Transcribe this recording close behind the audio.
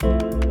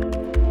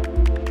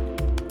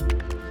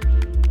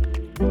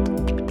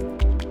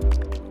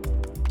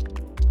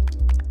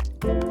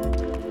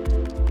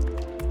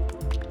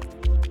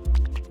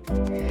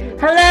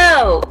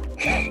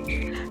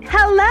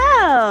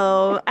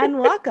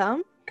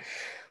Welcome.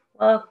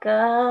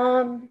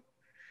 Welcome.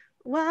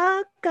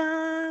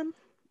 Welcome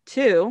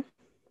to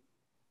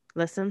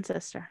Listen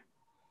Sister.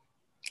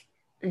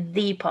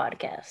 The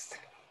podcast.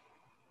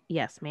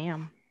 Yes,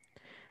 ma'am.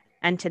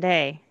 And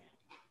today,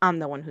 I'm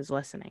the one who's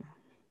listening.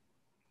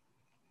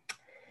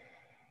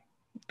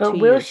 But To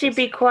will you, she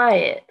sister. be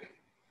quiet?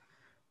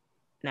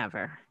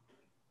 Never.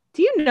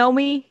 Do you know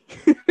me?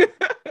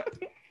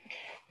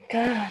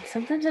 God,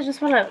 sometimes I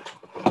just want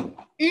to,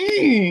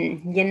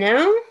 you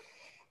know?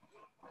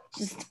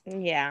 Just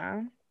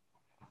Yeah.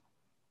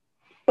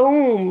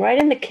 boom,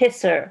 right in the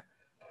kisser.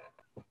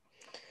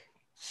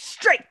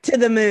 Straight to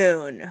the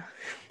moon.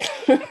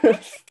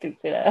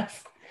 Stupid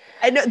ass.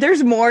 I know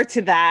there's more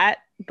to that,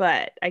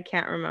 but I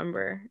can't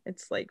remember.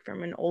 It's like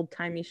from an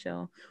old-timey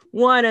show.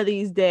 One of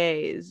these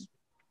days,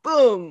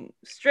 boom,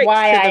 straight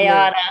Why to the I moon.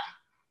 oughta.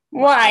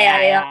 Why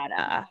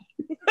I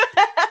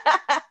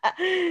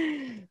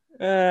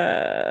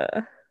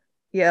oughta.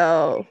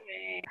 Yo,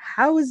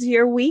 how was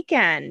your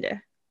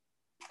weekend?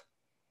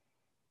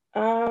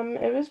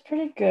 It was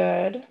pretty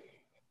good.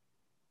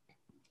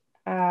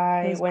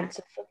 I was- went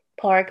to the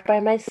park by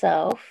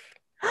myself.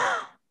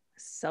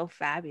 So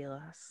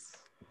fabulous.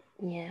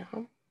 Yeah,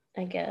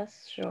 I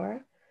guess,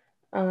 sure.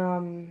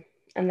 And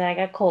then I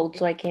got cold,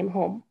 so I came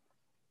home.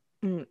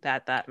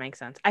 That makes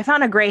sense. I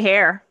found a gray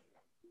hair.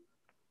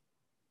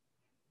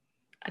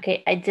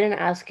 Okay, I didn't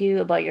ask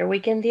you about your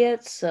weekend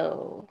yet,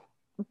 so...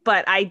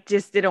 But I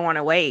just didn't want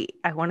to wait.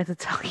 I wanted to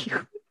tell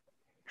you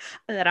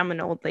that I'm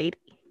an old lady.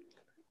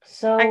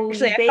 So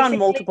Actually, I found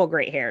multiple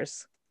gray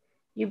hairs.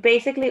 You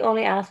basically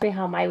only asked me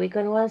how my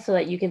weekend was so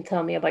that you can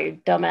tell me about your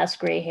dumbass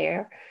gray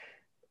hair.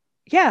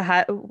 Yeah,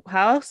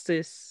 how else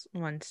does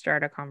one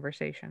start a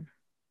conversation?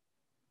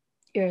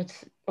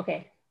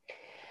 Okay.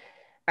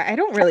 I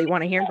don't really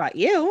want to hear about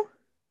you.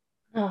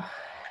 Oh,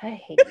 I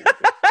hate you.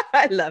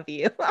 I love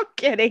you. I'm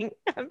kidding.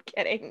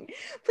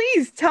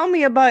 Please tell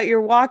me about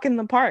your walk in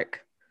the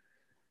park.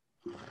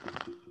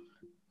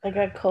 I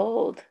got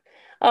cold.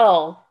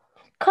 Oh,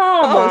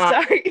 come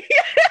on. Sorry.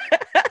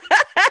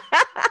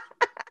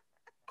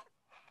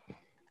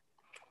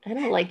 I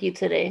don't like you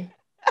today.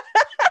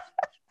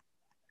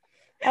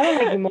 I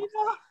don't like you more.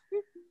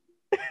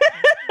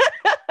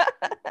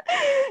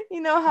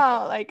 You know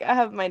how like I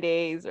have my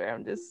days where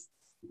I'm just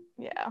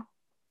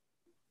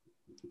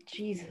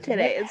Jesus,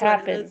 today what is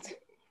happened?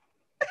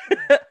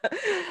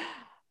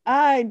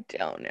 I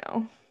don't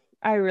know.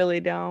 I really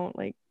don't.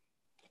 Like,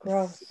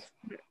 Gross.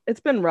 It's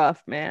been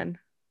rough, man.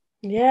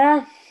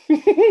 Yeah.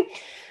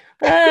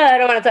 I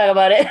don't want to talk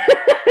about it.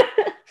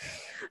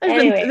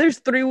 There's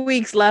 3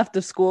 weeks left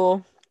of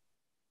school.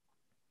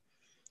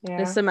 Yeah.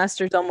 The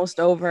semester's almost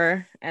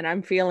over, and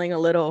I'm feeling a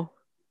little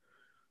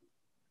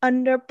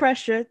under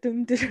pressure.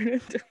 Under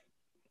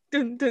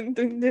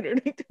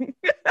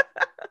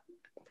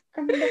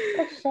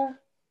pressure.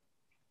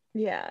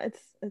 Yeah,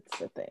 it's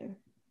the thing.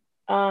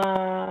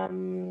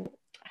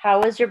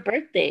 How was your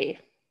birthday?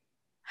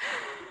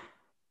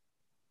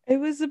 It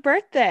was a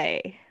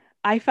birthday.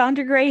 I found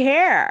a gray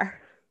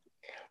hair.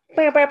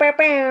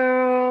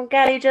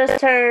 Gotti just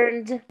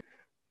turned.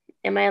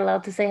 Am I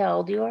allowed to say how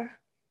old you are?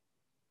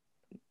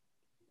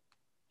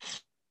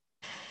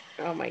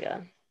 Oh my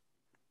god.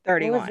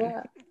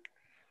 31.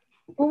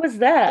 What was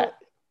that?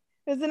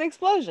 It was an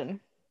explosion.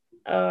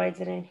 Oh, I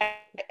didn't.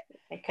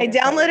 I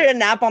downloaded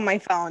an app on my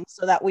phone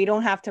so that we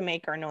don't have to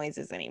make our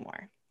noises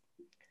anymore.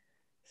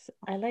 So,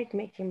 I like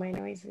making my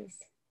noises.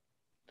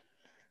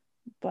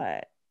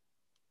 But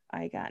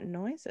I got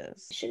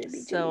noises. Shouldn't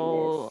be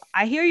so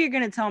I hear you're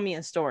going to tell me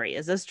a story.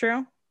 Is this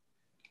true?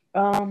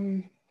 I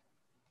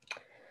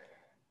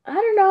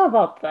don't know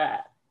about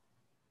that.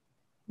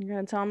 You're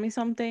going to tell me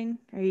something?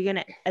 Are you going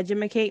to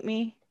educate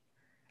me?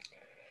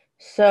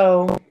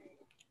 So,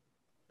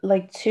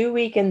 like 2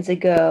 weekends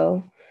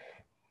ago,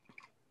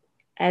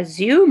 as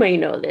you may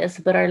know this,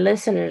 but our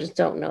listeners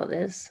don't know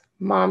this,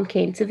 Mom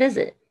came to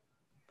visit.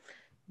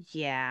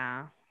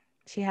 Yeah.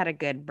 She had a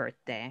good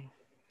birthday.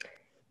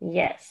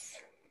 Yes.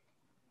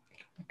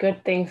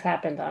 Good things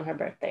happened on her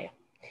birthday.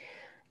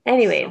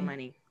 Anyway. So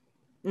many.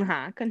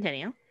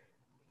 Continue.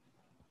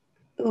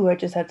 Ooh, I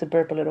just had to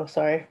burp a little.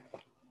 Sorry.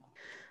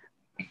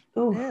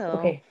 Ooh, Ew.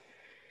 Okay.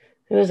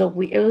 It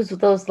was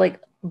those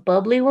like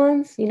bubbly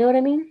ones. You know what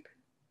I mean?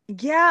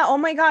 Yeah. Oh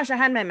my gosh. I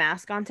had my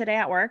mask on today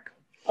at work.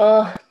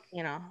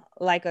 You know,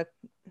 like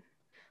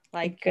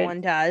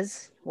one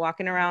does,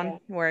 walking around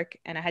work,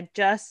 and I had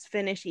just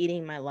finished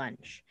eating my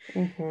lunch.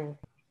 Mm-hmm.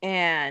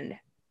 And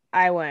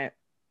I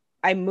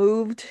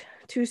moved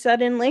too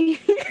suddenly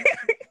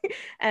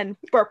and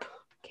burp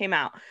came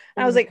out.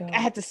 And I was like, God. I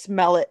had to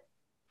smell it.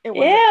 It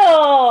was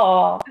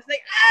I was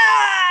like,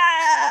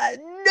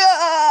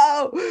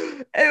 no.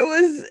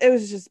 It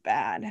was just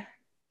bad.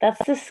 That's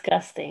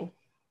disgusting.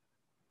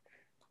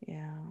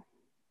 Yeah.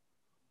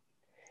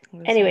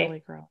 Anyway,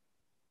 really gross.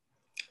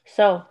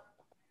 So,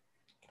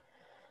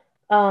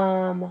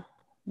 Mom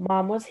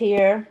was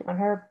here on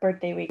her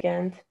birthday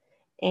weekend,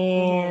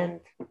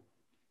 and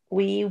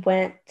we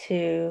went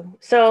to.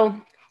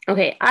 So,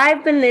 okay,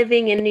 I've been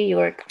living in New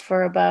York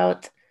for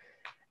about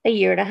a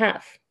year and a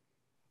half.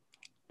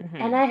 Mm-hmm.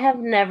 And I have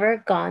never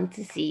gone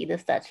to see the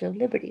Statue of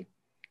Liberty.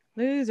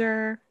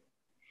 Loser.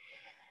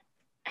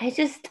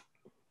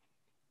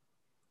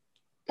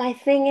 My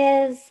thing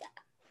is,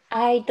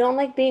 I don't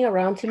like being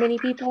around too many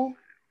people.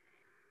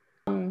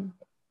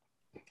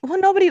 Well,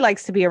 nobody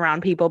likes to be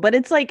around people, but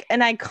it's like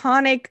an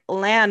iconic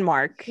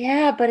landmark.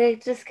 Yeah, but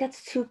it just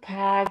gets too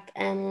packed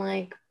and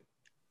like,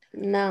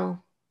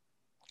 no.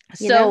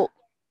 So,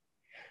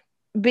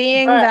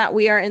 being that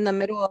we are in the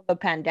middle of a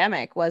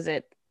pandemic, was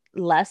it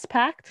less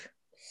packed?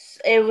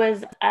 It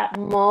was at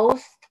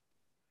most,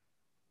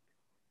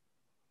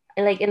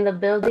 like in the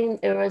building,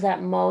 it was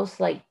at most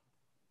like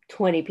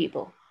 20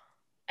 people.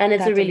 And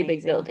it's a really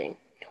big building.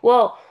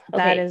 Well,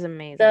 okay. That is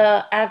amazing.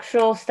 The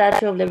actual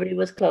Statue of Liberty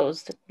was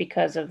closed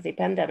because of the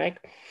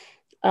pandemic.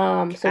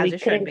 So we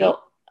couldn't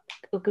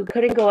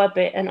go up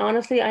it. And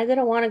honestly, I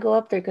didn't want to go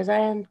up there because I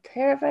am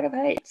terrified of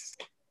heights.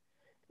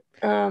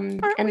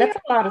 And that's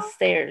a lot of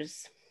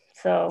stairs.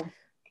 So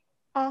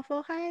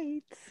awful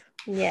heights.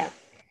 Yeah.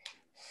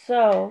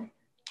 So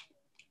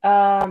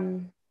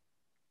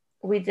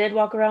we did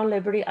walk around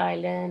Liberty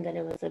Island, and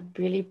it was a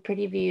really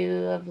pretty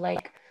view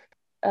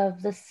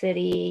of the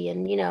city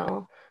and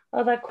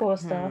all that cool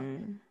stuff.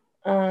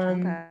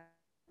 Okay.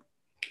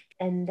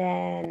 And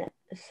then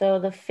so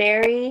the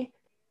ferry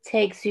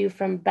takes you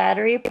from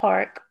Battery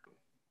Park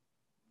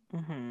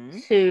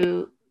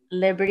to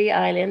Liberty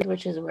Island,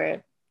 which is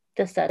where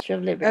the Statue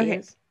of Liberty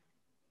is.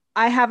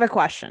 I have a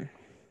question.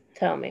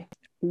 Tell me.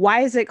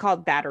 Why is it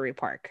called Battery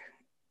Park?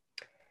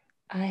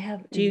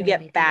 Do you get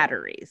idea.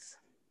 batteries?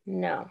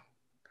 No.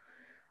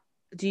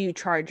 Do you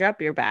charge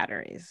up your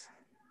batteries?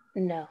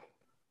 No.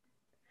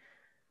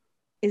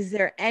 Is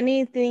there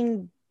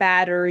anything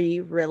battery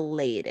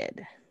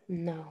related?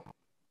 No.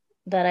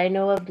 That I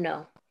know of,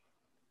 no.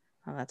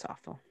 Oh, that's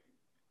awful.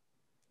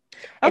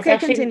 Okay,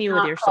 continue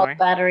with your story.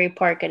 Battery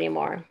Park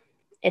anymore.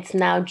 It's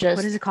now just...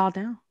 What is it called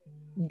now?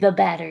 The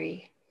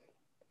Battery.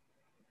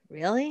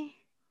 Really?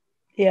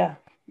 Yeah.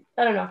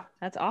 I don't know.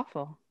 That's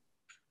awful.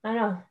 I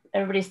know.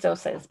 Everybody still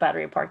says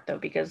Battery Park, though,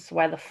 because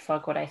why the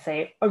fuck would I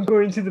say, I'm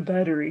going to the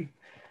Battery?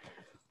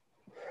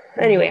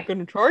 Anyway. I'm going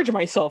to charge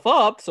myself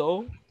up,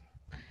 so...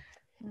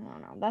 I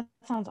don't know. That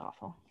sounds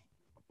awful.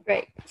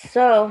 Right.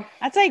 So...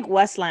 That's like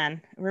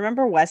Westland.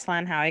 Remember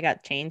Westland, how it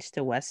got changed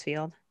to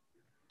Westfield?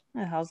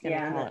 What the hell's going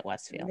to call it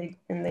Westfield?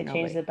 They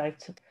changed it back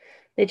to...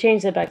 They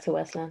changed it back to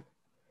Westland.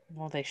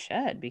 Well, they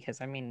should,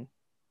 because, I mean,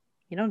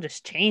 you don't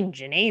just change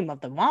the name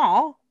of the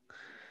mall.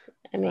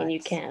 I mean, you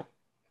can,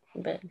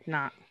 but...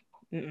 Not.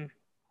 Mm-mm.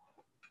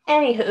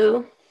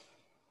 Anywho.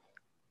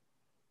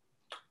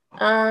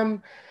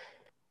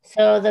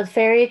 So the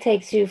ferry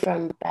takes you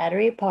from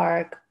Battery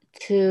Park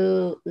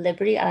to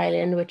Liberty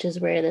Island, which is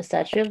where the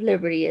Statue of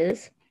Liberty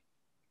is.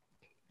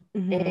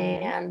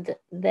 And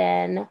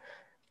then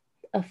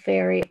a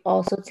ferry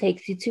also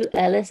takes you to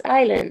Ellis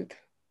Island.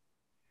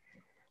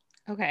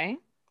 Okay.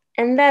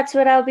 And that's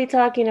what I'll be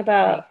talking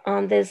about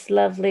on this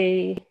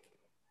lovely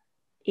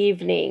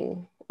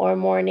evening or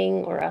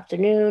morning or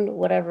afternoon,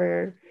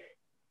 whatever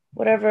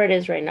it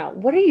is right now.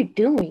 What are you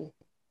doing?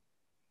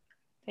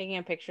 Taking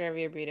a picture of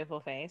your beautiful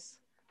face.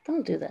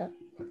 Don't do that.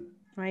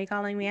 Why are you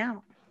calling me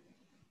out?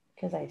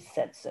 Because I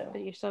said so.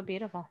 But you're so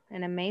beautiful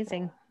and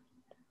amazing.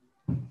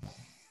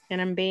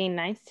 And I'm being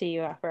nice to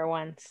you for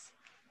once.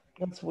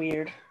 That's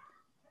weird.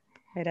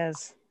 It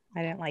is.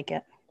 I didn't like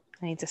it.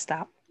 I need to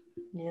stop.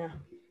 Yeah.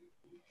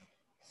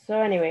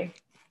 So anyway.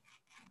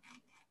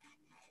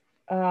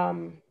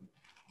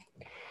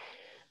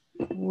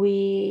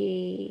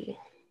 We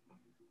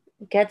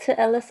get to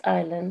Ellis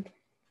Island.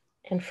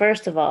 And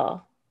first of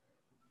all,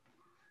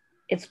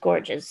 it's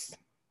gorgeous.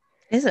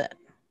 Is it?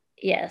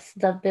 Yes,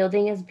 the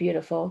building is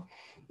beautiful.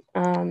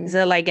 Is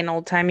it like an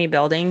old-timey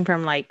building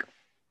from like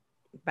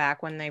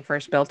back when they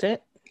first built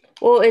it?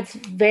 Well, it's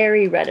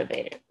very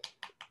renovated.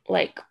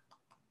 Like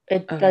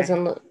it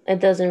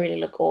doesn't really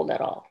look old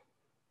at all.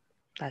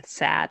 That's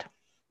sad.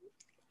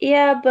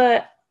 Yeah,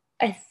 but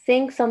I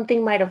think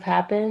something might have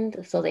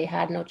happened, so they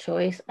had no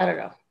choice. I don't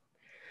know.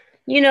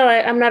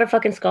 I'm not a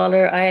fucking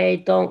scholar. I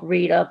don't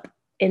read up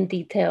in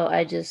detail.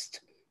 I just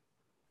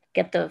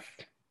get the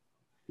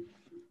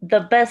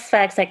best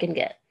facts I can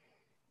get.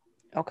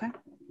 Okay.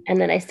 And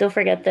then I still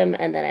forget them,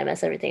 and then I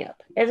mess everything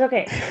up. It's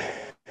okay.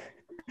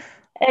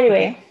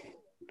 Anyway,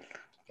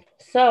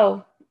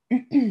 so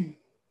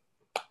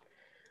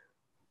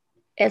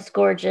it's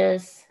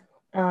gorgeous.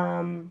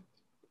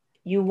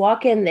 You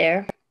walk in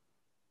there.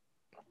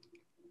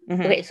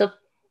 Okay, so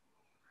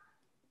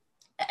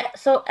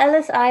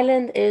Ellis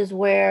Island is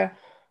where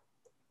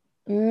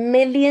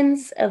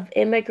millions of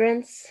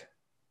immigrants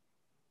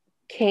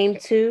came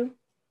to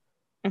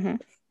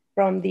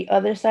from the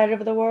other side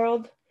of the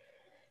world.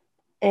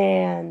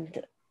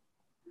 And,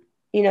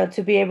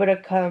 to be able to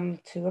come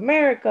to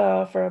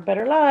America for a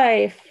better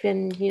life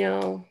and,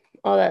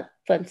 all that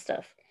fun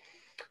stuff.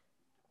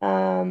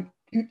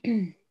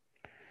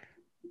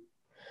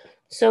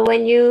 So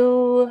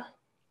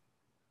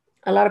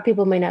a lot of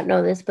people may not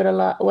know this,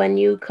 but when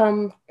you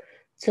come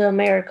to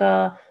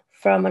America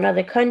from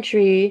another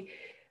country,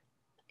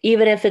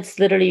 even if it's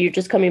literally you're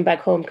just coming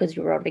back home because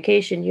you were on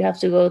vacation, you have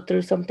to go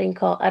through something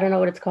called, I don't know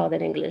what it's called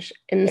in English.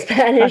 In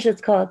Spanish,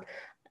 it's called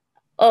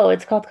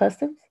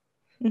customs?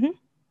 Mm-hmm.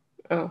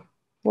 Oh,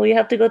 well, you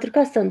have to go through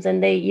customs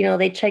and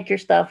they check your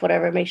stuff,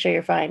 whatever, make sure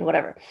you're fine,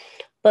 whatever.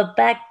 But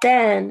back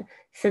then,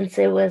 since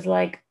it was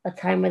like a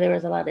time where there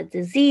was a lot of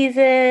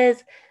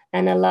diseases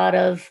and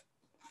a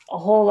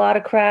whole lot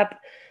of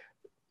crap,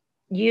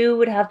 you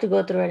would have to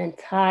go through an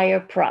entire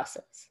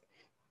process.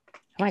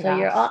 Oh my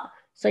gosh.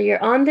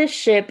 You're on this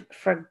ship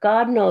for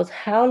God knows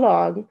how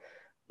long.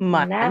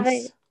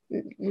 Months.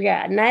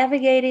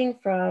 Navigating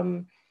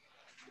from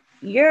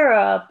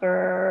Europe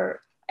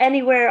or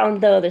anywhere on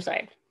the other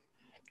side.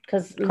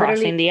 Because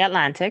Crossing the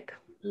Atlantic.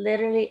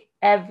 Literally,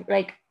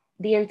 the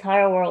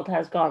entire world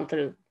has gone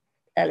through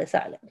Ellis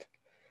Island.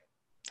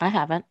 I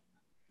haven't.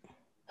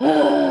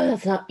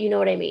 That's not, you know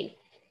what I mean.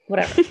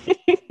 Whatever.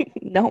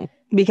 No,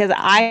 because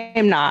I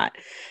am not.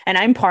 And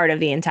I'm part of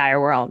the entire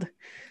world.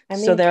 I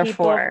mean, so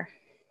therefore.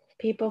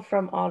 People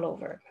from all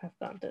over have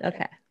gone through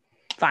Okay.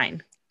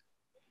 Fine.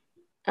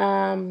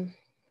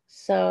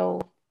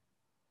 So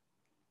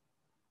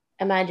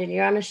imagine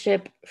you're on a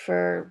ship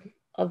for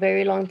a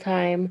very long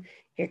time.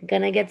 You're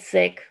going to get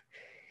sick.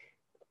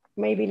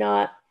 Maybe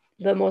not,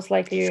 but most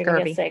likely you're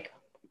going to get sick.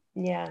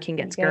 Yeah. Can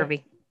get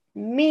scurvy.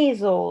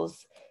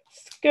 Measles,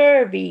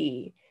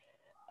 scurvy,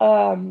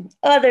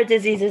 other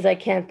diseases I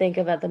can't think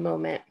of at the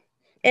moment.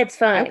 It's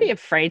fine. I'd be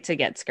afraid to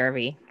get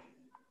scurvy.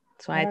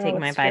 That's why I take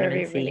my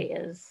vitamin C. Really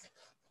is.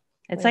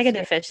 It's like a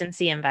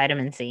deficiency in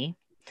vitamin C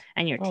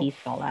and your teeth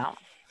fall out.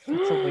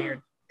 It's a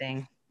weird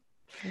thing.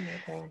 Oh my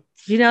God.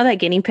 Did you know that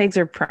guinea pigs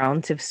are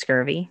prone to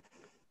scurvy?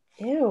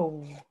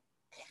 Ew.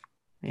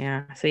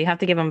 Yeah. So you have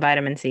to give them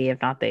vitamin C.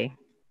 If not, they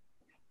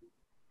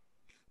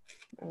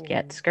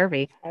get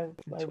scurvy. I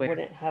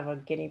wouldn't have a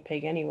guinea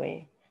pig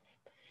anyway.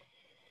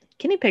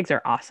 Guinea pigs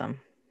are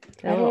awesome.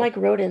 I don't like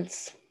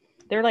rodents.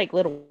 They're like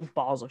little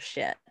balls of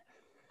shit.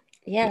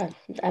 Yeah,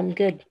 I'm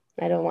good.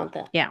 I don't want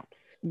that. Yeah.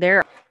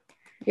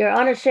 You're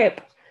on a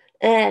ship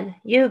and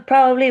you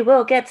probably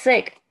will get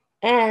sick.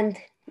 And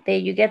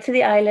you get to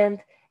the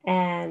island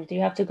and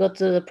you have to go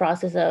through the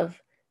process of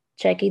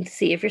checking to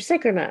see if you're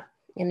sick or not.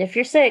 And if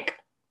you're sick,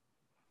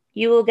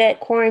 you will get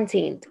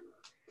quarantined.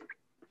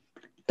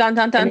 Dun,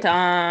 dun, dun,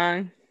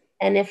 dun.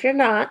 And if you're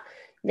not,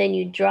 then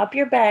you drop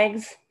your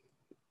bags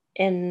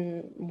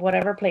in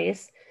whatever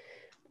place.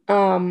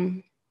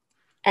 And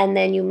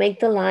then you make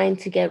the line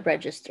to get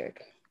registered.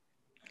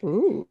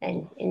 Ooh.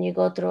 And you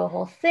go through a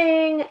whole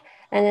thing.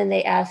 And then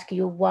they ask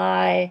you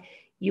why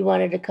you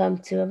wanted to come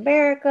to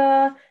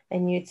America.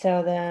 And you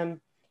tell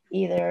them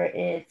either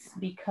it's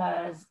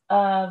because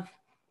of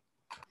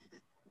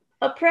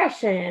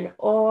oppression,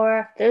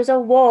 or there's a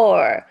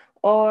war,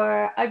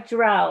 or a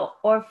drought,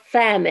 or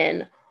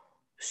famine.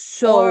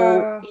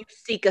 So you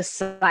seek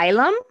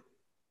asylum?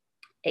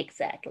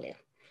 Exactly.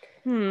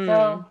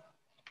 So,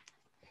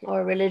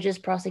 or religious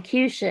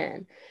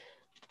prosecution.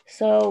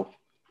 So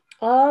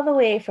all the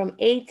way from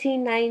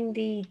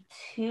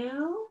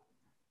 1892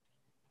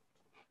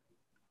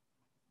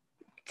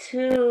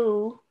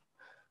 to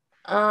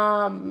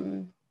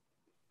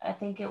I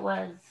think it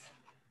was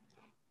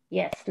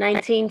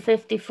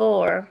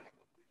 1954.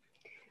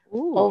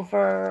 Ooh.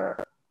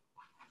 Over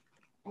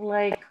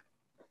let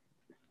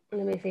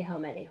me see how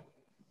many.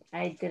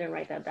 I didn't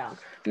write that down.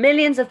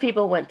 Millions of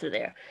people went through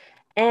there.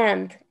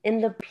 And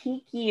in the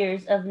peak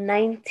years of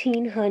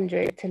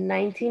 1900 to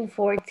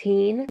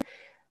 1914,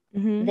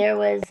 there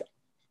was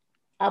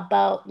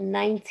about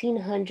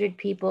 1,900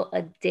 people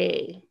a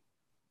day.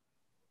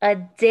 A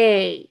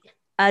day.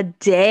 A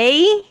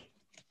day?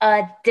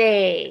 A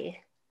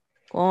day.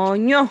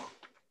 Coño.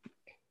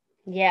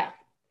 Yeah.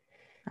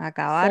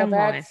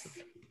 Acabaron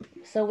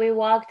so we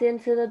walked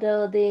into the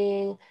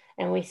building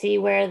and we see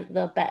where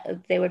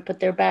they would put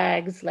their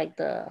bags, like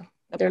their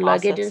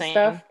luggage and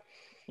stuff.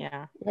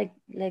 Yeah.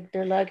 Like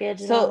their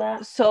luggage and all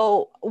that.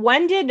 So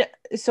in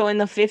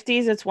the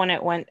 50s, it's when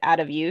it went out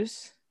of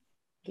use?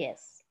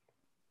 Yes.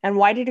 And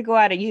why did it go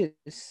out of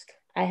use?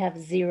 I have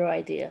zero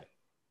idea.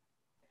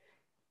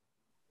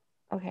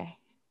 Okay.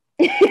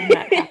 I'm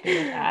not happy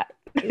with that.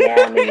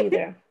 Yeah, me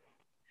neither.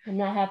 I'm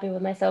not happy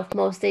with myself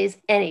most days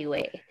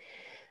anyway.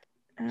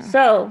 Oh.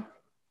 So,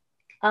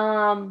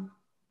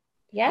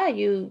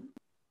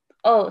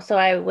 so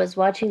I was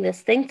watching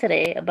this thing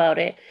today about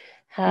it,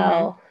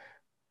 how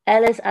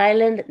Ellis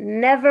Island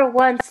never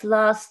once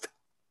lost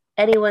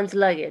anyone's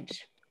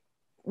luggage.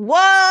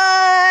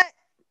 What?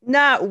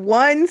 Not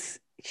once?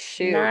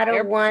 Shoot.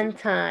 Not one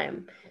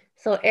time.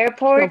 So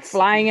airports.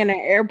 Flying in an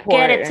airport.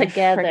 Get it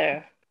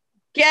together.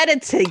 Get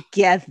it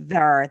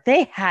together.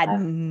 They had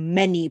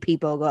many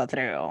people go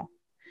through.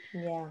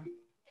 Yeah.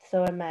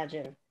 So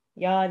imagine.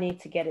 Y'all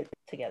need to get it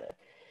together.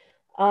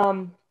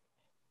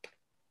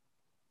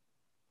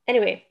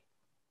 Anyway.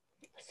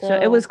 So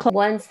it was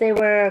once they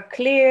were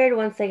cleared,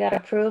 once they got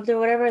approved or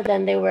whatever,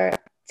 then they were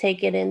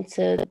taken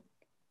into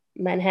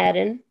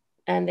Manhattan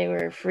and they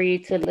were free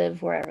to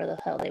live wherever the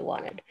hell they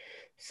wanted.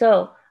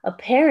 So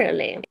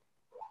apparently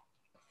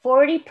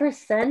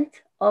 40%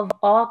 of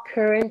all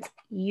current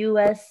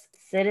U.S.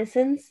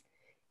 citizens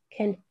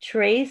can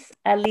trace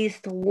at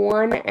least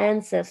one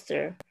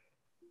ancestor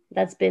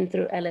that's been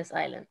through Ellis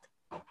Island.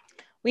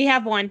 We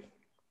have one.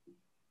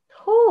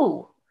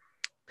 Who?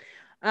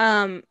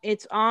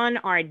 It's on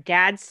our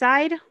dad's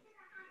side.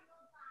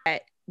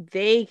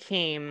 They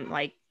came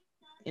like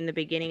in the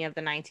beginning of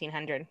the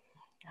 1900s.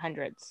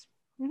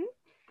 Mm-hmm.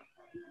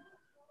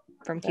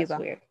 From Cuba.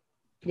 That's weird.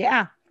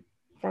 Yeah.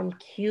 From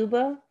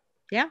Cuba?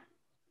 Yeah.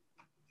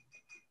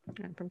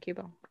 I'm from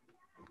Cuba.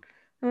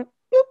 Boop.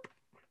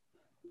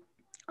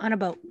 On a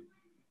boat.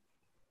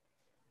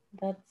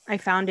 I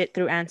found it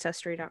through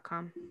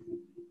Ancestry.com.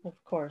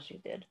 Of course you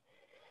did.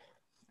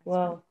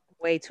 Well,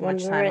 way too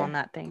much time on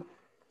that thing.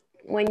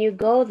 When you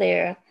go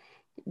there,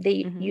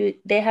 they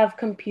have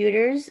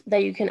computers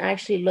that you can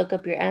actually look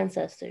up your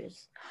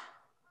ancestors.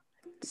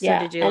 So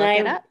did you look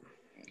it up?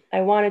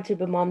 I wanted to,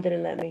 but Mom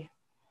didn't let me.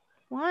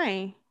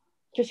 Why?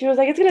 Because she was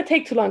like, it's gonna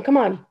take too long. Come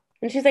on.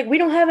 And she's like, we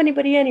don't have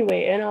anybody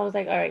anyway. And I was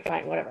like, all right,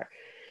 fine, whatever.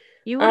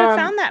 You would have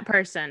found that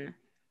person.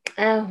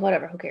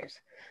 Whatever. Who cares?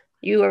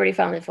 You already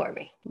found it for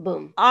me.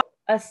 Boom.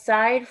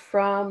 Aside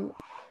from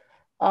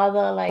all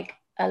the like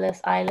Ellis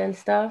Island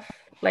stuff,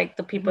 like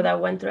the people that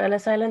went through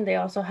Ellis Island, they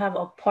also have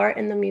a part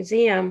in the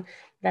museum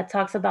that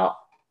talks about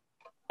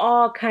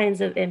all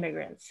kinds of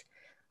immigrants,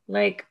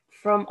 like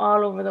from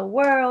all over the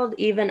world,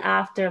 even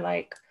after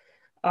like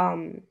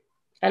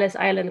Ellis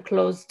Island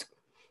closed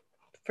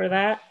for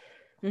that.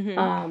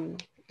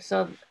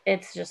 So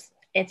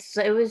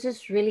it was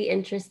just really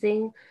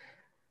interesting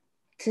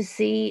to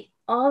see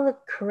all the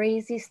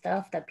crazy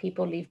stuff that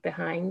people leave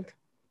behind,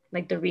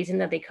 like the reason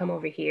that they come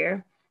over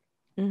here.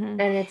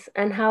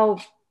 And how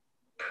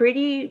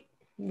pretty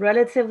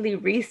relatively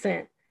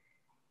recent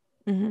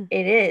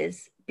it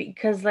is,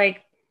 because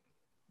like,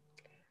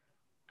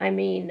 I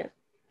mean,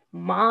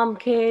 Mom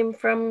came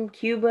from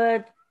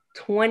Cuba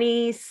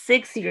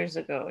 26 years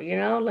ago, you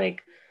know,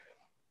 like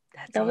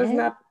that's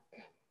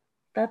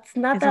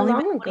not that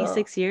long ago.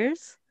 26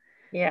 years?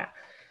 Yeah.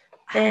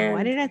 And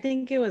why did I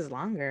think it was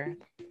longer?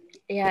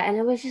 Yeah, and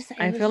it was just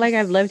I feel like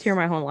I've lived here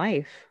my whole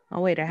life. Oh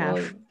wait, I have.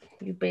 Well,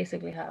 you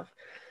basically have.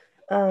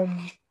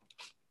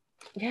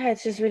 Yeah,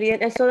 it's just really,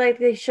 and so like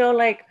they show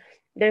like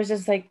there's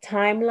this like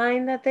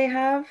timeline that they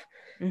have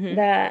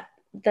that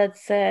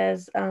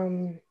says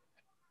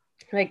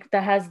like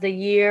that has the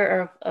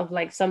year of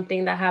like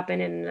something that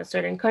happened in a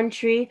certain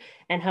country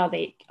and how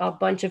a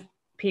bunch of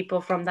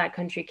people from that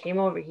country came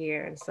over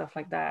here and stuff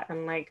like that.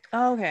 And like,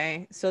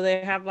 okay, so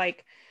they have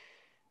like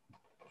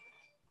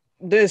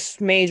this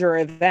major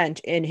event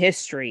in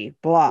history,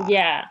 blah.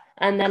 Yeah,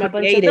 and then a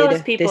bunch of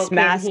those people this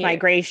mass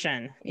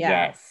migration. Yeah.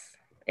 Yes,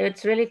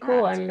 it's really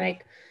cool. And cool.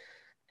 Like,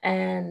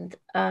 and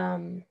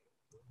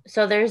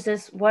so there's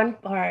this one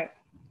part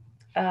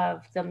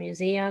of the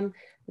museum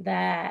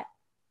that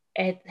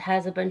it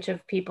has a bunch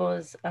of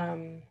people's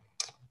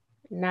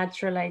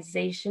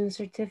naturalization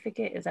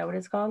certificate. Is that what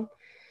it's called?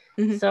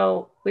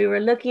 So we were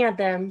looking at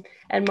them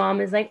and Mom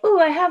is like, oh,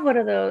 I have one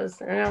of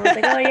those. And I was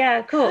like, oh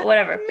yeah, cool,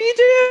 whatever. Me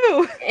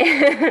too.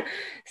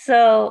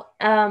 So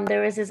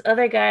there was this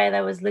other guy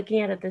that was looking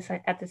at it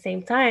at the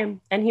same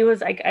time. And he was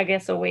like, I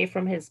guess away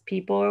from his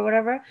people or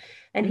whatever.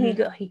 And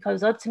he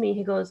comes up to me,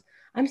 he goes,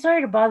 I'm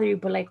sorry to bother you,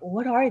 but like,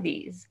 what are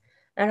these?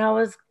 And I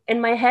was, in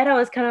my head, I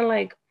was kind of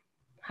like,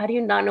 how do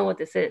you not know what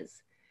this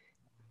is?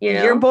 You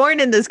know? You're born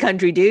in this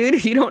country,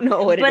 dude. You don't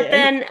know what it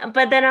is.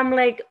 But then I'm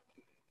like,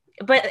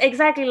 but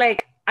exactly,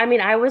 like, I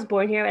mean, I was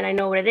born here and I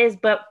know what it is,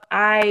 but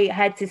I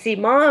had to see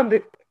Mom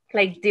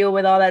like deal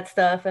with all that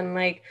stuff. And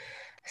like,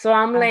 so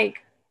I'm like,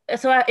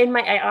 so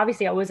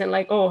obviously I wasn't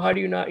like, oh, how do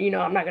you not, you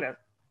know, I'm not going to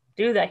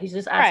do that. He's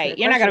just asking. Right.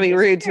 You're not going to be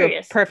rude to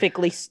a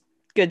perfectly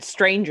good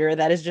stranger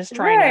that is just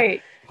trying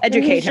to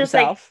educate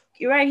himself. Like,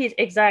 you're right. He's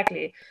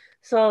exactly.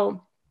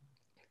 So,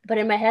 but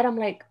in my head, I'm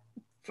like,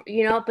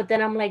 you know, but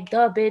then I'm like,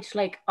 duh, bitch,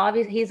 like,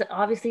 he's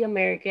obviously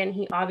American.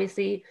 He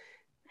obviously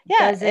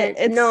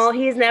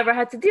he's never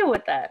had to deal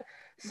with that.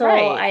 So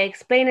I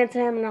explained it to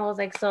him and I was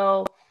like,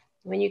 so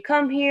when you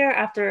come here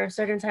after a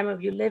certain time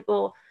of you live,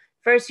 well,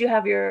 first you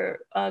have your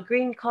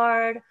green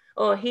card.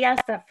 Oh, he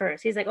asked that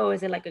first. He's like, oh,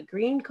 is it like a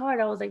green card?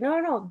 I was like,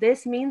 no,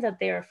 this means that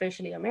they're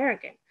officially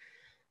American.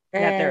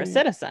 And that they're a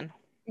citizen.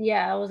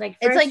 Yeah, I was like,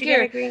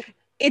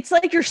 it's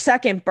like your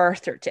second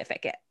birth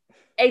certificate.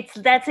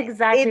 That's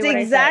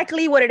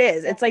exactly what it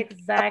is. It's like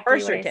a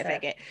birth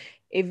certificate.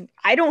 If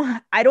I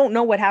don't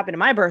know what happened to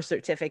my birth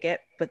certificate,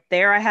 but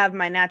there I have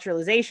my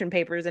naturalization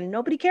papers and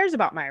nobody cares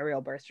about my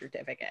real birth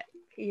certificate.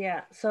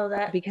 Yeah. So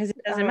that, because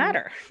it doesn't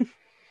matter.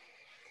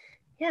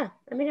 Yeah.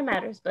 I mean, it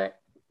matters, but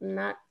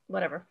not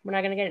whatever. We're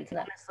not going to get into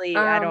that. Honestly,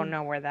 I don't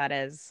know where that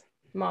is.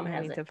 Mom has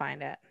I need it. to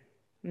find it.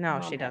 No,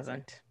 Mom she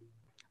doesn't.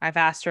 I've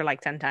asked her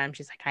like 10 times.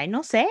 She's like, I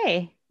no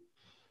say.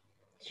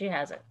 She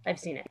has it. I've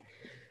seen it.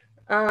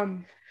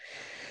 The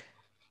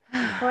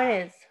point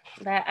is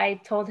that I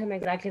told him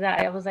exactly that.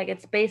 I was like,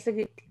 it's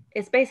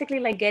basically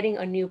like getting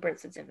a new birth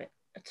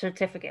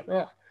certificate.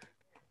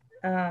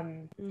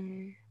 And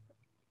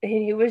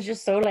he was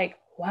just so like,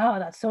 wow,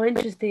 that's so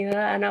interesting.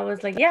 And I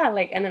was like, yeah,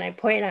 like, and then I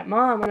pointed at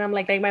mom and I'm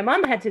like my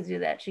mom had to do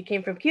that. She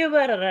came from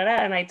Cuba, da, da,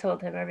 da, and I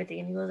told him everything.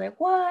 And he was like,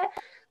 what?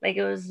 Like,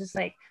 it was just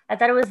like, I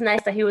thought it was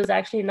nice that he was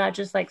actually not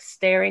just like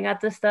staring at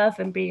the stuff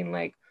and being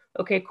like,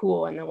 okay,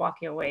 cool, and then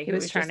walking away. He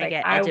was trying just to like,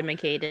 get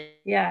educated.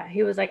 yeah,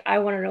 he was like, I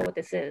want to know what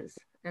this is.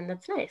 And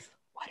that's nice.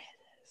 What is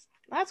this?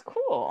 That's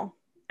cool.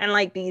 And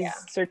like these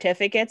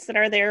certificates that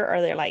are there,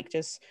 are they like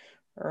just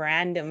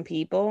random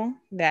people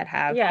that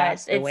have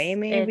passed away,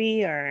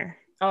 maybe? Or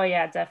oh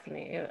yeah,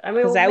 definitely. I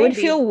mean, because I would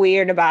feel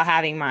weird about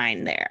having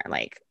mine there.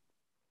 Like,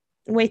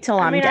 wait till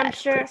I'm dead.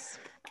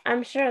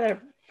 I'm sure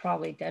they're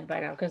probably dead by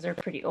now because they're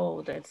pretty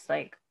old. It's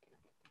like,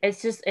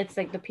 it's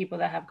like the people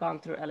that have gone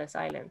through Ellis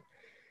Island.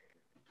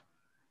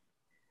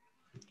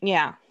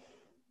 Yeah.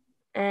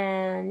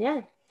 And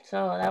yeah,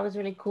 so that was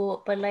really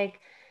cool. But like,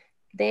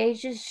 they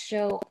just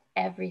show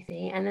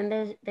everything. And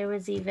then there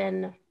was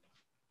even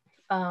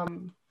a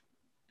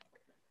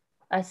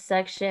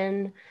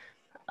section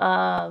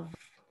of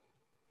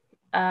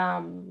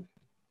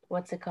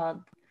what's it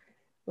called?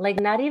 Like,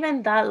 not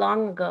even that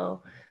long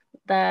ago,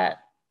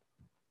 that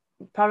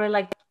probably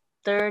like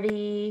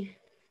 30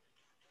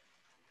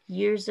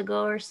 years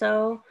ago or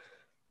so,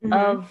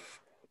 of,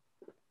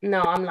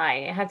 no, I'm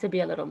lying. It had to be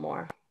a little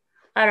more.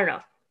 I don't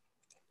know.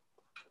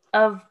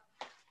 Of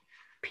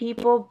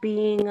people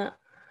being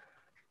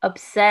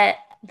upset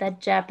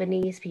that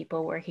Japanese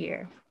people were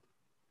here.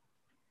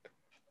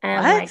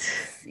 And what? like,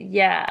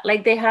 yeah,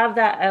 like they have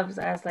that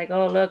as like,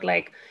 oh, look,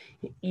 like,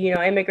 you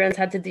know, immigrants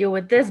had to deal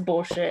with this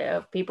bullshit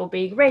of people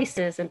being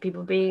racist and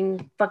people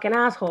being fucking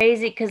assholes.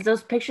 Crazy, because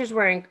those pictures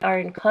are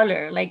in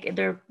color, like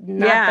they're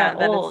not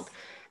that old.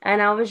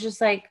 And I was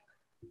just like,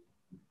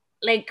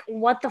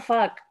 what the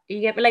fuck? You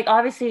get, like,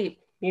 obviously,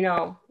 you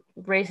know,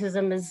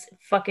 racism is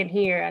fucking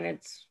here, and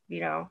it's,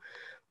 you know,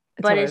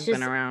 but it's just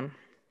been around.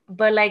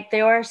 But like,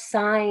 there are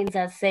signs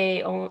that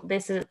say, oh,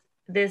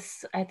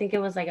 this, I think it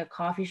was like a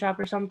coffee shop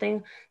or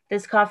something.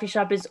 This coffee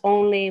shop is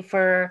only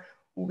for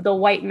the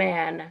white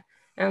man.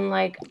 And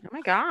like, oh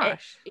my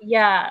gosh.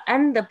 Yeah.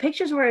 And the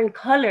pictures were in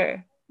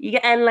color. You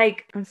get, and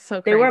like,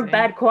 so they weren't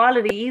bad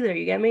quality either.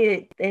 You get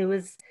me?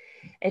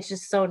 It's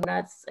just so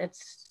nuts.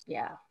 It's,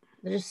 yeah.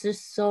 There's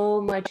just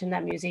so much in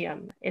that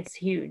museum. It's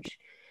huge.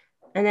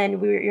 And then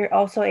you're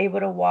also able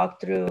to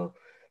walk through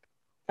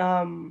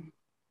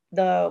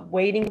the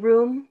waiting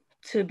room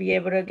to be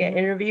able to get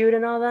interviewed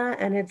and all that.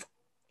 And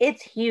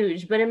it's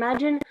huge. But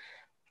imagine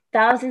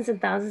thousands and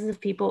thousands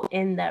of people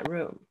in that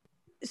room.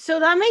 So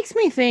that makes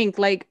me think,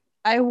 like,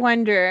 I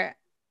wonder,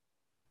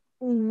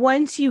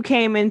 once you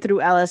came in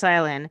through Ellis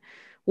Island,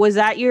 was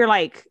that your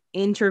like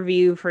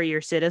interview for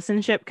your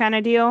citizenship kind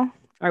of deal?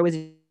 Or was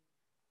it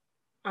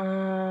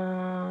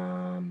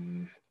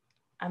I'm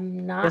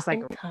not just like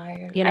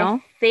entirely, you know?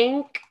 I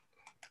think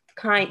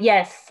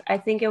yes, I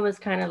think it was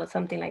kind of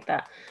something like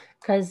that.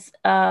 Because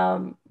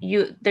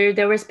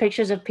there was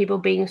pictures of people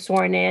being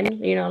sworn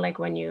in, you know, like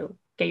when you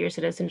get your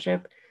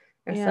citizenship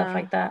and stuff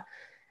like that.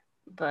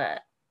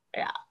 But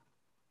yeah,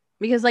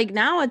 because like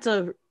now it's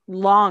a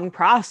long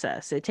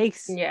process. It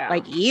takes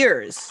like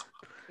years.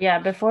 Yeah,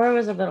 before it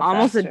was a little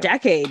almost faster. A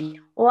decade.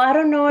 Well, I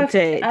don't know if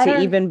to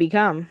even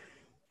become.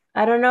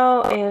 I don't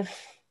know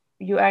if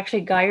you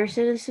actually got your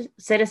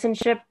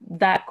citizenship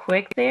that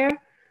quick there,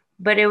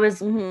 but it was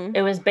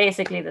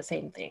basically the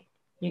same thing.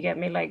 You get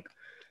me? Like,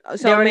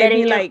 so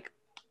maybe like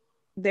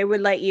they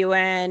would let you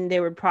in, they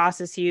would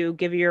process you,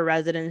 give you your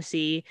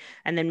residency,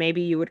 and then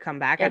maybe you would come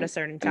back at a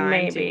certain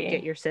time to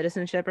get your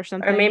citizenship or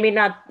something. Or maybe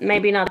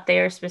not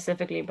there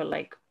specifically, but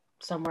like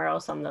somewhere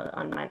else in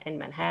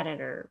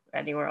Manhattan or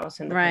anywhere else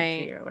in the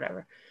country or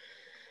whatever.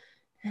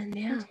 And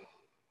yeah.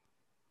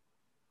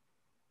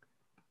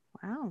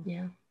 Wow.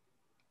 Yeah.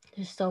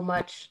 There's so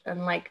much.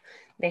 And like,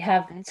 they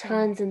have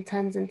tons and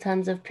tons and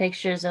tons of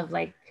pictures of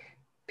like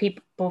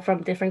people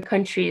from different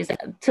countries,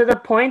 to the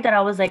point that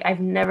I was like, I've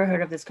never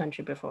heard of this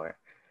country before.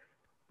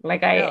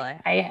 Like,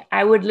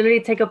 I would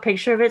literally take a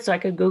picture of it so I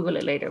could Google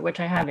it later, which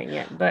I haven't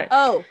yet. But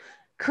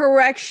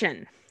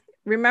correction.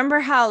 Remember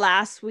how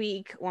last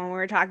week when we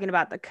were talking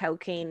about the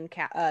cocaine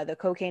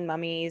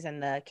mummies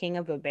and the King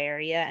of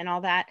Bavaria and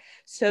all that?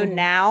 So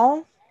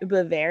now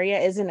Bavaria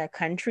isn't a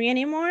country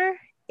anymore.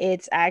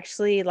 It's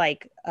actually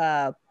like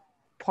a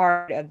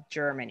part of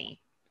Germany.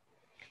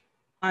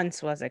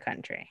 Once was a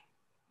country.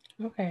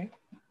 Okay.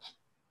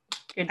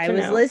 I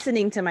was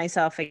listening to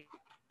myself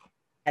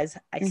as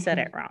I said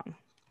it wrong.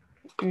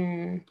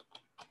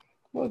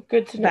 Well,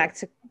 good to know. I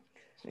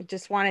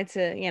just wanted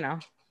to,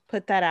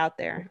 put that out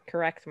there,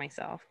 correct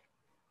myself.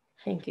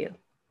 Thank you.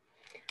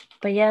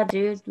 But yeah,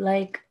 dude,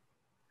 like,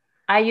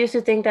 I used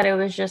to think that it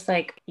was just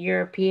like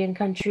European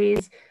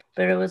countries,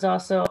 but it was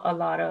also a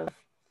lot of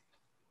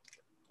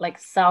like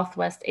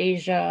Southwest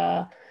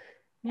Asia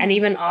and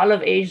even all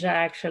of Asia,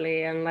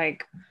 actually. And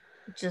like,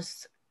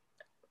 just,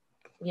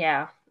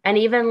 yeah. And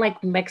even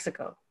like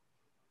Mexico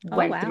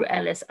went through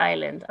Ellis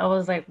Island. I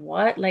was like,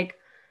 what? Like,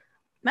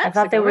 Mexico, I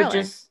thought they were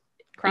just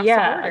cross the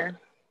border.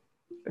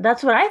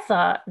 That's what I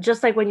thought.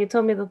 Just like when you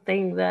told me the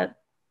thing that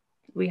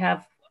we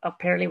have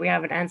apparently we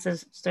have an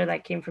ancestor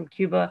that came from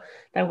Cuba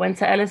that went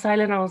to Ellis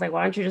Island. I was like,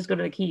 why don't you just go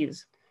to the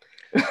Keys?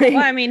 Well,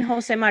 I mean,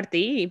 Jose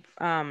Marti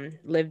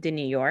lived in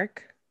New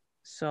York.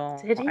 So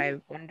Did he? I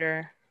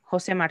wonder,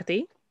 Jose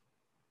Marti?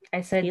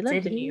 I said, he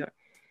lived did in New he? York.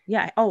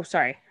 Yeah. Oh,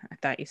 sorry. I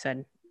thought you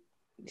said,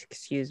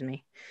 excuse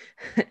me.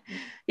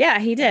 Yeah,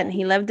 he did.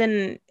 He lived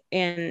in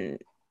New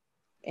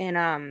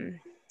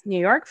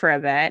York for a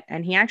bit,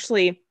 and he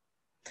actually,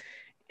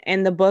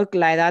 in the book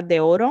La Edad de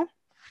Oro,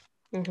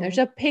 there's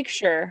a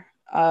picture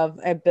of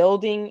a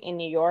building in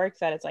New York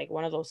that it's like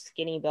one of those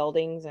skinny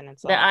buildings, and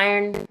it's like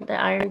the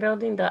iron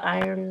building,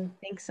 I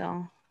think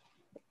so.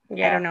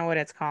 Yeah. I don't know what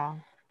it's called,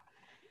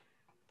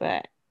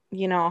 but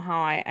you know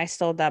how I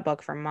stole that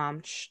book from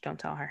Mom. Shh, don't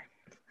tell her.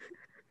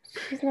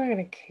 She's not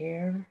gonna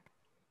care.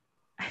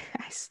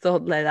 I stole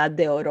La Edad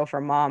de Oro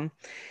from Mom,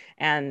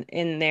 and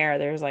in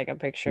there's like a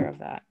picture of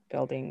that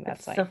building. That's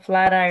it's like the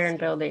Flatiron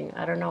building.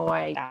 I don't know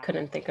why I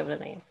couldn't think of the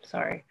name.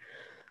 Sorry.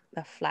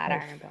 The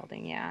Flatiron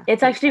building, yeah.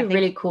 It's actually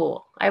really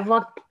cool. I've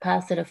walked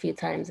past it a few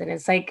times, and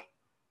it's like,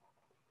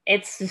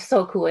 it's just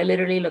so cool. It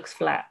literally looks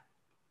flat.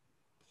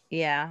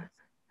 Yeah,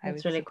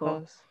 it's really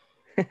suppose.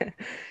 Cool.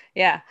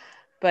 Yeah,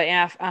 but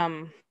yeah,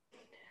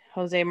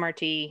 Jose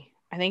Marti,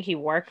 I think he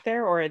worked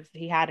there, or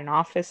he had an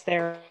office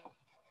there,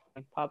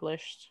 like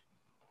published.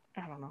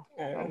 I don't know,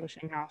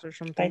 publishing house or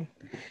something.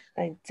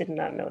 I did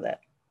not know that.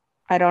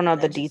 I don't know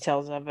the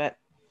details of it.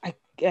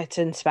 It's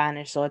in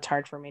Spanish, so it's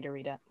hard for me to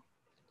read it.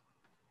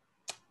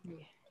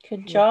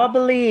 Could y'all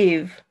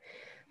believe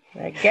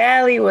that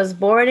Gally was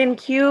born in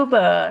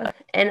Cuba,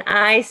 and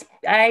I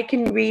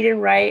can read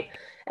and write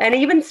and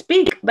even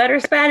speak better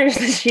Spanish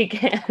than she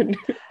can.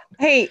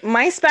 Hey,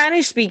 my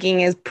Spanish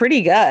speaking is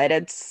pretty good.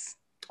 It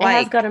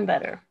has gotten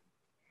better.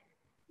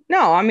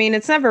 No, I mean,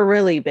 it's never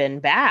really been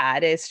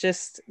bad. It's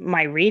just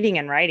my reading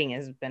and writing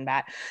has been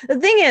bad. The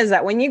thing is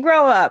that when you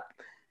grow up,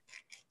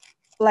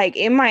 like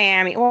in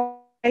Miami,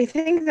 well, I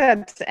think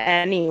that's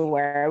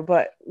anywhere,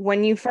 but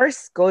when you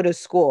first go to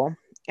school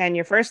and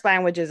your first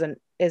language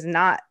is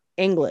not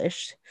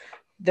English,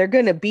 they're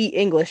going to beat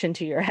English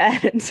into your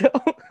head. So,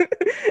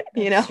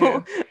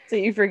 true. So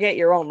you forget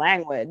your own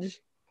language.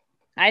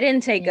 I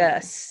didn't take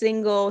a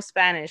single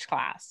Spanish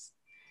class.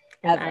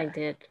 And I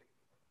did.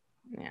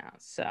 Yeah,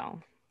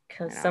 so.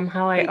 Because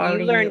somehow I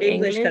already learned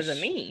English because of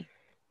me.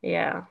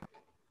 Yeah.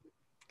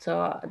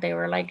 So they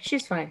were like,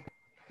 she's fine.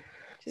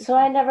 So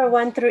I never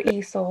went through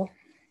ESOL.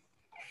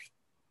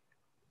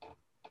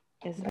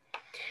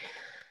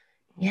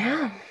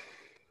 Yeah.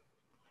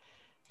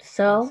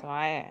 So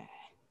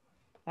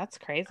that's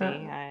crazy.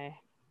 I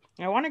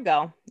want to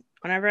go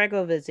whenever I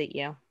go visit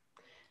you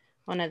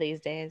one of these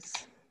days.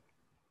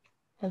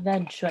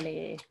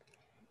 Eventually.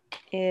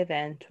 Yeah,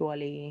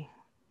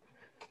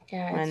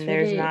 when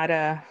there's not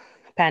a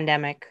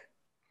pandemic.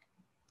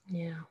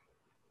 Yeah.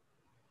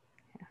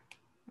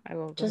 I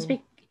will just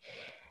be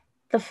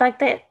the fact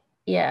that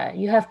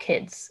you have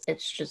kids,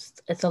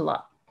 it's a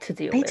lot to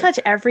deal with. They touch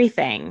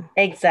everything.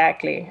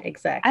 Exactly.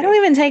 I don't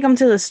even take them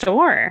to the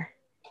store.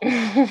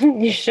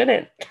 You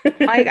shouldn't.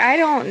 Like I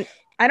don't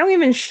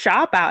even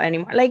shop out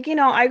anymore. Like,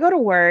 I go to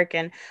work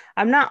and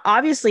I'm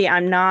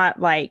not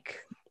like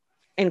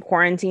in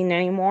quarantine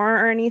anymore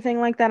or anything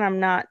like that. I'm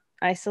not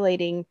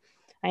isolating.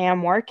 I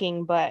am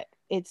working, but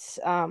it's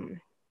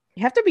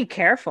you have to be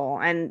careful,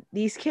 and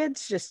these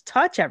kids just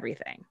touch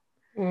everything.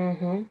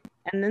 Mm-hmm.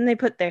 And then they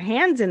put their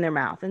hands in their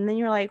mouth, and then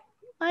you're like,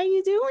 why are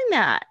you doing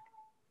that?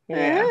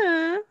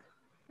 Yeah.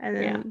 And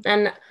then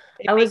and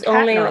I was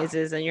only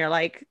noises, and you're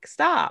like,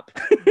 stop.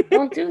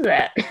 Don't do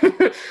that.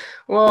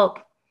 Well,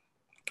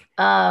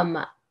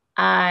 I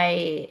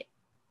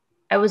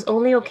was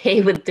only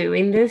okay with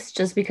doing this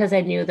just because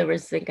I knew there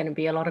was going to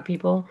be a lot of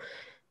people,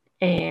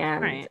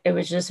 and it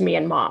was just me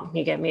and Mom.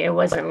 You get me? It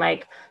wasn't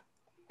like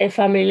a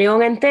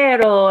familión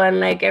entero and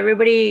like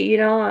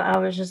everybody, I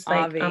was just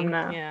like, I'm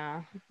not.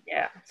 Yeah.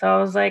 So I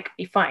was like,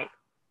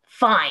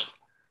 fine.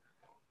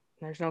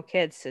 There's no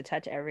kids to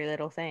touch every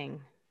little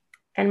thing.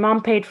 And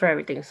Mom paid for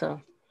everything,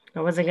 so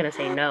I wasn't going to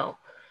say no.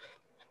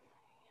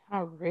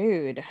 How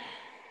rude.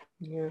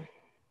 Yeah.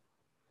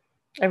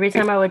 Every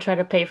time I would try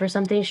to pay for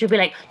something, she'd be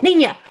like,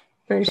 Niña!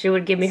 And she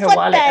would give me her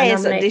wallet. And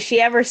I'm like, did she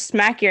ever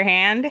smack your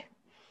hand?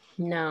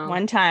 No.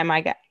 One time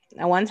I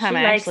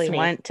actually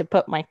went to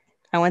put my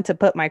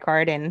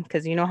card in,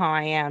 because you know how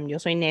I am. Yo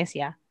soy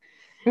necia.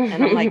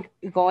 And I'm like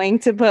going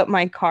to put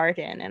my card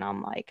in, and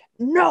I'm like,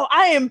 no,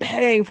 I am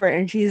paying for it.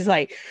 And she's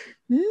like,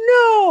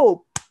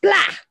 no,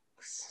 blah,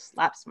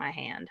 slaps my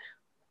hand.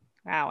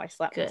 Wow, I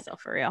slapped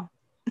myself for real.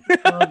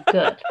 Oh,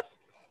 good.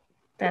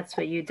 That's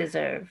what you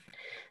deserve.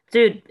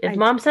 Dude, if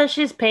Mom says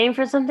she's paying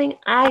for something,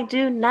 I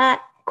do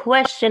not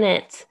question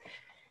it.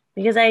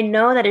 Because I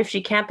know that if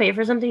she can't pay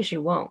for something, she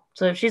won't.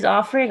 So if she's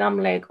offering,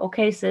 I'm like,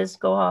 okay, sis,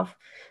 go off.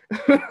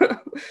 Put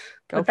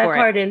that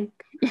card in.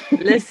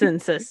 Listen,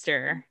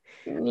 sister.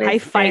 I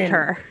fight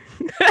her.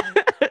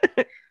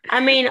 I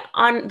mean,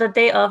 on the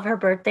day of her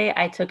birthday,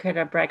 I took her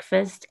to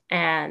breakfast,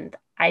 and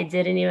I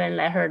didn't even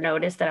let her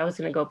notice that I was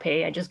going to go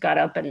pay. I just got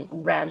up and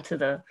ran to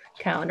the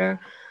counter.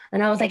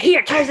 And I was like,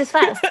 here, charge this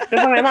fast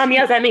before my mom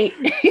yells at me.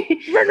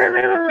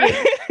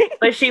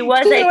 But she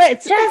was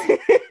like, Jess.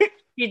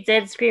 She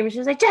did scream. She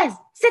was like, Jess,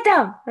 sit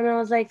down. And I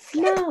was like,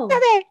 no.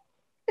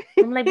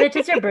 I'm like, bitch,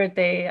 it's your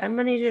birthday. I'm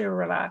going to need you to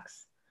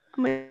relax.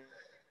 I'm going to need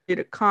you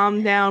to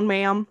calm down,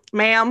 ma'am.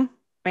 Ma'am.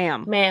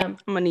 I'm going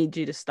to need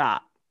you to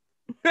stop.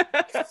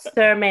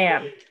 Sir,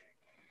 ma'am.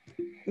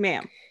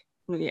 Ma'am.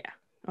 Yeah.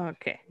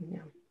 Okay.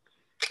 Yeah.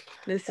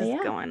 This is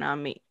going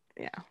on me.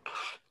 Yeah.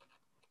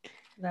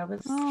 That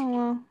was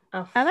I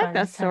like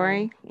that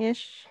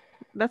story-ish.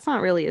 That's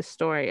not really a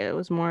story. It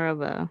was more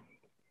of a...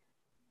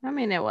 I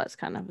mean, it was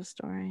kind of a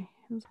story.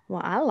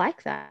 Well, I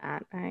like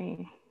that.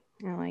 I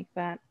like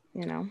that,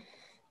 you know.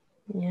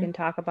 Yeah. We can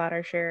talk about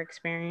our shared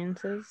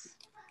experiences.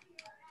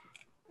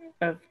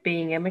 Of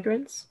being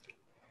immigrants?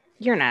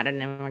 You're not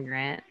an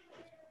immigrant.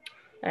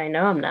 I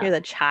know I'm not. You're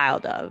the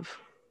child of.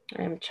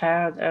 I'm a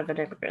child of an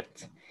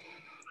immigrant.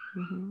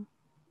 Mm-hmm.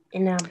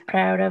 And I'm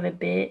proud of it,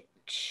 bitch.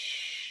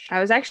 I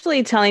was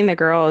actually telling the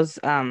girls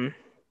the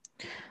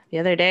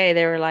other day,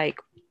 they were like,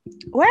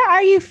 where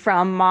are you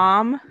from,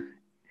 Mom?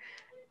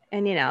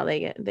 And, you know,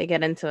 they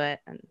get into it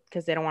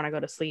because they don't want to go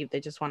to sleep.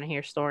 They just want to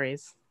hear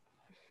stories.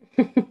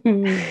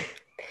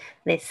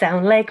 They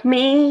sound like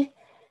me.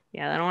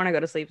 Yeah, they don't want to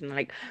go to sleep. And they're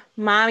like,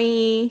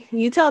 Mommy,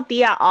 you tell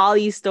Tia all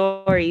these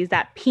stories,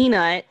 that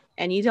Peanut,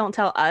 and you don't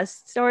tell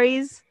us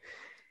stories.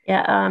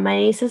 Yeah, my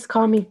nieces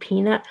call me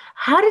Peanut.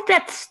 How did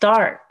that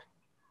start?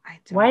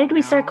 Why did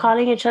we start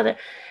calling each other?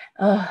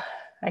 I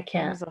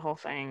can't. It was the whole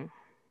thing.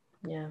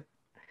 Yeah.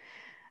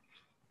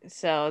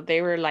 So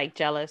they were like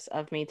jealous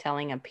of me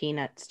telling a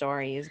Peanut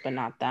stories, but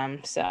not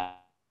them. So I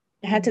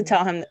had to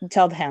tell them.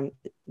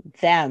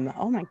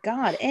 Oh my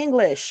God,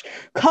 English,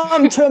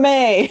 come to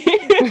me.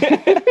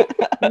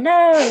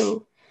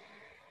 No.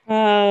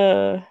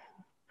 I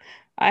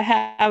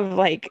have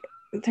like,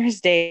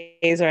 there's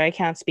days where I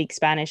can't speak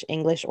Spanish,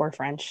 English, or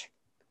French.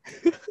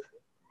 And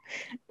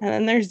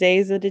then there's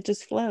days that it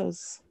just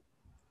flows.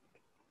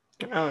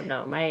 Oh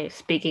no, my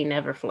speaking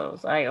never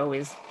flows. I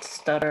always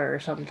stutter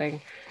or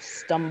something.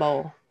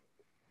 Stumble.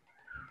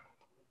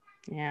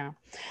 Yeah.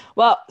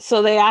 Well,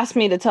 so they asked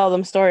me to tell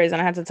them stories,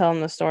 and I had to tell them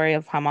the story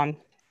of how Mom,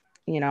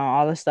 you know,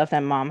 all the stuff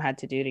that Mom had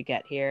to do to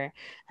get here.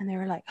 And they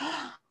were like,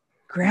 oh,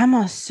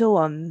 Grandma's so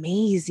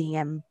amazing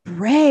and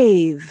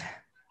brave.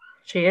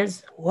 She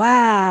is.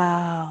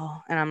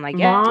 Wow. And I'm like,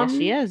 yeah, yes,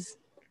 she is.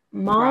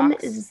 Mom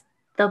is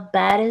the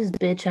baddest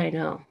bitch I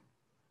know.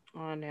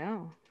 Oh,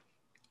 no.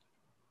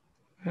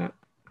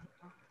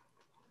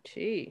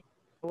 Gee,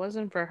 if it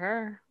wasn't for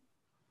her,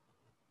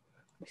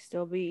 we'd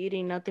still be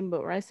eating nothing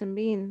but rice and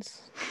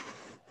beans.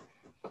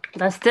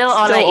 That's still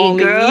all I eat,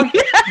 girl.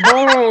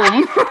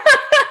 Boom.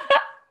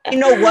 You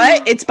know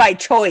what? It's by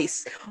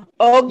choice.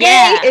 Okay?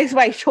 Yeah. It's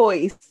by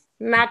choice.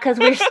 Not because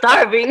we're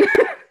starving.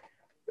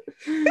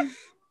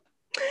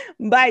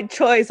 By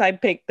choice, I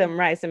picked them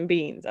rice and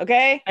beans,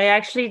 okay? I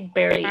actually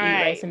barely eat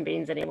rice and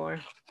beans anymore.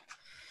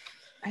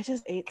 I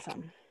just ate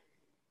some.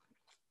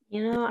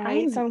 You know, I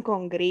ate some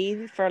con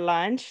gris for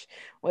lunch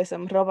with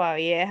some ropa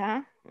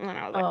vieja. And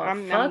I was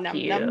like, fuck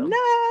you. Nom,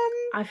 nom.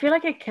 I feel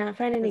like I can't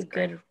find any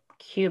good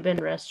Cuban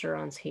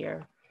restaurants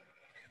here.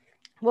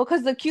 Well,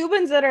 because the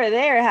Cubans that are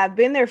there have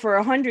been there for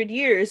 100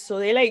 years, so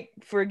they like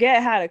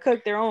forget how to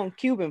cook their own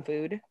Cuban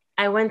food.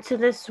 I went to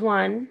this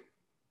one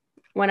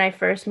when I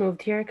first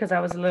moved here because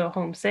I was a little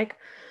homesick.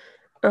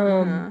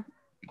 And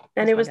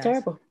it was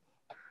terrible.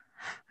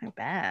 I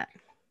bet.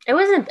 It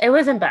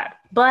wasn't bad,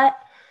 but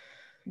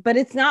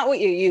it's not what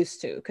you're used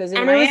to, because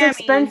it was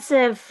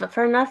expensive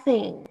for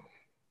nothing.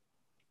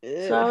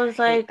 So I was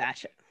like, that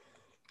shit.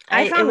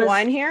 I found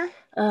one here.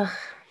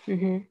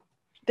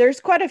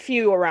 There's quite a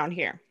few around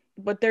here,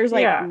 but there's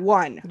like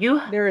one. You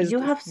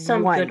have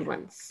some good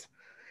ones.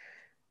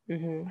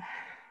 Mm-hmm.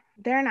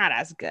 They're not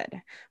as good,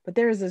 but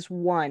there's this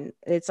one.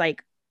 It's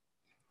like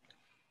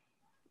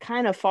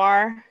kind of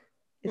far.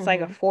 It's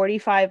like a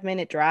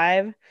 45-minute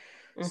drive.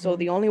 So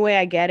the only way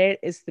I get it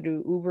is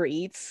through Uber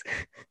Eats.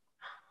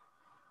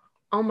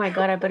 Oh my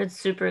God, I bet it's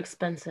super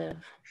expensive.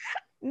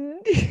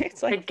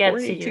 It's like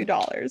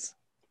 $42.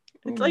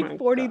 It's like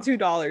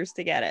 $42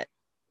 to get it.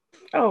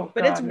 Oh,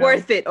 but it's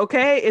worth it,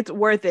 okay? It's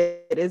worth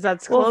it. Is that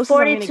close as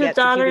I'm gonna get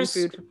to Cuban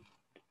food?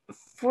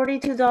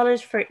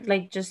 $42 for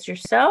like just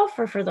yourself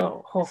or for the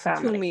whole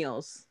family? 2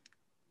 meals.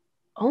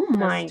 Oh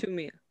my! That's 2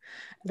 meals.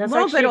 That's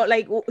no, but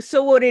like,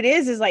 so what it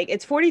is like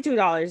it's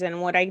 $42, and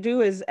what I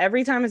do is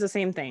every time is the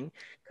same thing,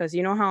 because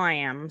you know how I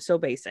am. I'm so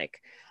basic.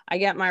 I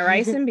get my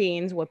rice and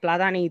beans with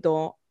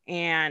platanito,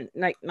 and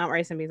like not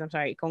rice and beans. I'm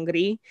sorry, con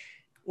gris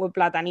with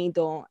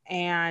platanito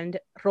and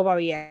ropa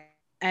vieja,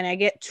 and I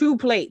get 2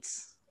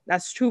 plates.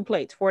 That's 2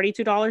 plates.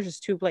 $42 is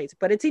 2 plates,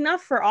 but it's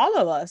enough for all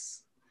of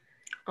us.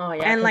 Oh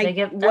yeah, and like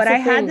what I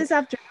had this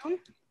afternoon.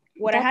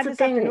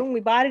 We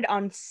bought it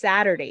on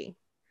Saturday.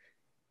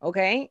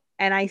 Okay.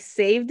 And I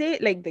saved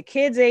it. Like the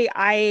kids ate,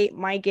 I ate,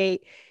 Mike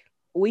ate,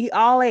 we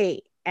all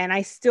ate, and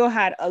I still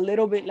had a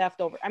little bit left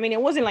over. I mean, it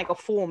wasn't like a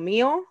full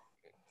meal,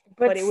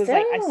 but it was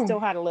like I still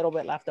had a little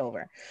bit left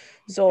over.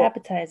 So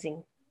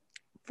appetizing.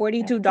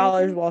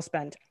 $42 well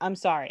spent. I'm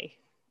sorry.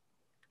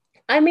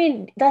 I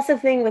mean, that's the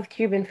thing with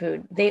Cuban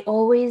food. They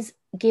always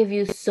give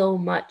you so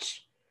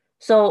much.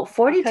 So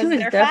 42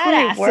 is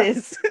definitely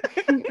worth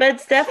it.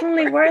 That's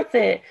definitely worth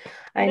it.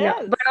 I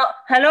know. But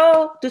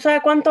hello, ¿tú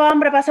sabes cuánto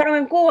hambre pasaron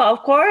en Cuba?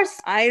 Of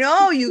course. I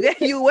know.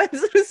 You went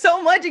through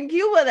so much in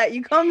Cuba that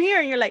you come here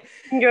and you're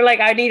like,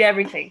 I need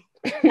everything.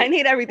 I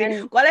need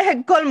everything. ¿Cuál es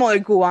el colmo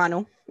del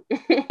cubano?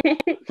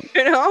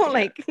 You know,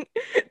 like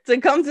to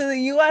come to the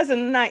US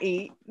and not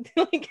eat.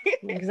 Like,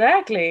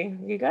 exactly.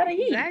 You gotta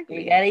eat.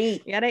 Exactly. You gotta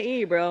eat. You gotta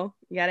eat, bro.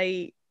 You gotta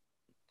eat.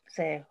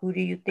 Say, who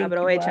do you think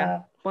Aprovecha. you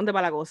are? Ponte pa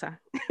la cosa.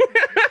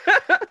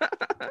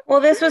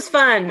 Well, this was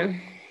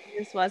fun.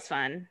 This was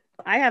fun.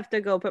 I have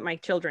to go put my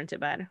children to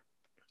bed.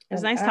 It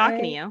was nice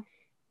talking to you.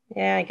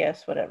 Yeah, I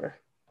guess. Whatever.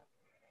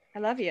 I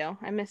love you.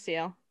 I miss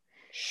you.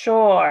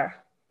 Sure.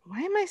 Why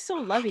am I so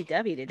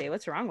lovey-dovey today?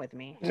 What's wrong with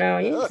me? No,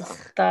 you need to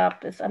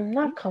stop. I'm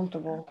not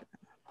comfortable.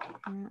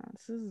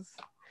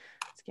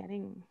 It's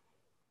getting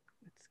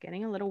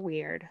a little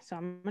weird. So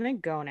I'm gonna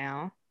go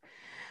now.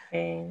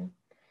 Okay.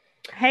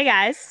 Hey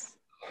guys.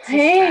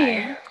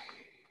 Hey.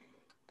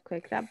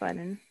 Click that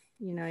button.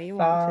 You know you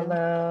want to.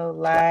 Follow,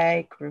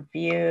 like,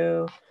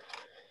 review.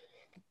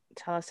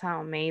 Tell us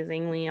how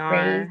amazing we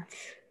are.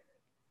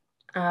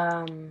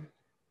 Great.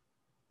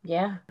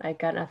 Yeah, I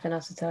got nothing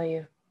else to tell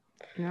you.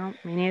 No,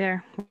 me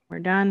neither. We're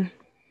done.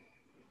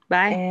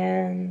 Bye.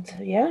 And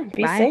yeah,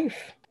 be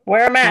safe.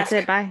 Wear a mask.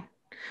 That's it. Bye.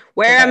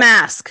 Wear a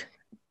mask.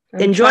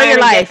 Enjoy your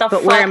life,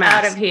 but wear a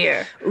mask. Out of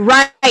here.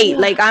 Right.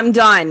 Like I'm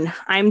done.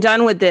 I'm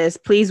done with this.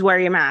 Please wear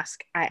your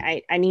mask.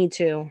 I need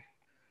to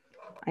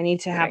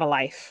have a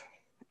life.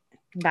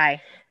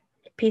 Bye.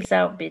 Peace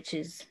out,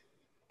 bitches.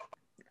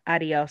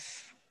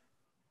 Adios.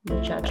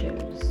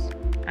 Muchachos.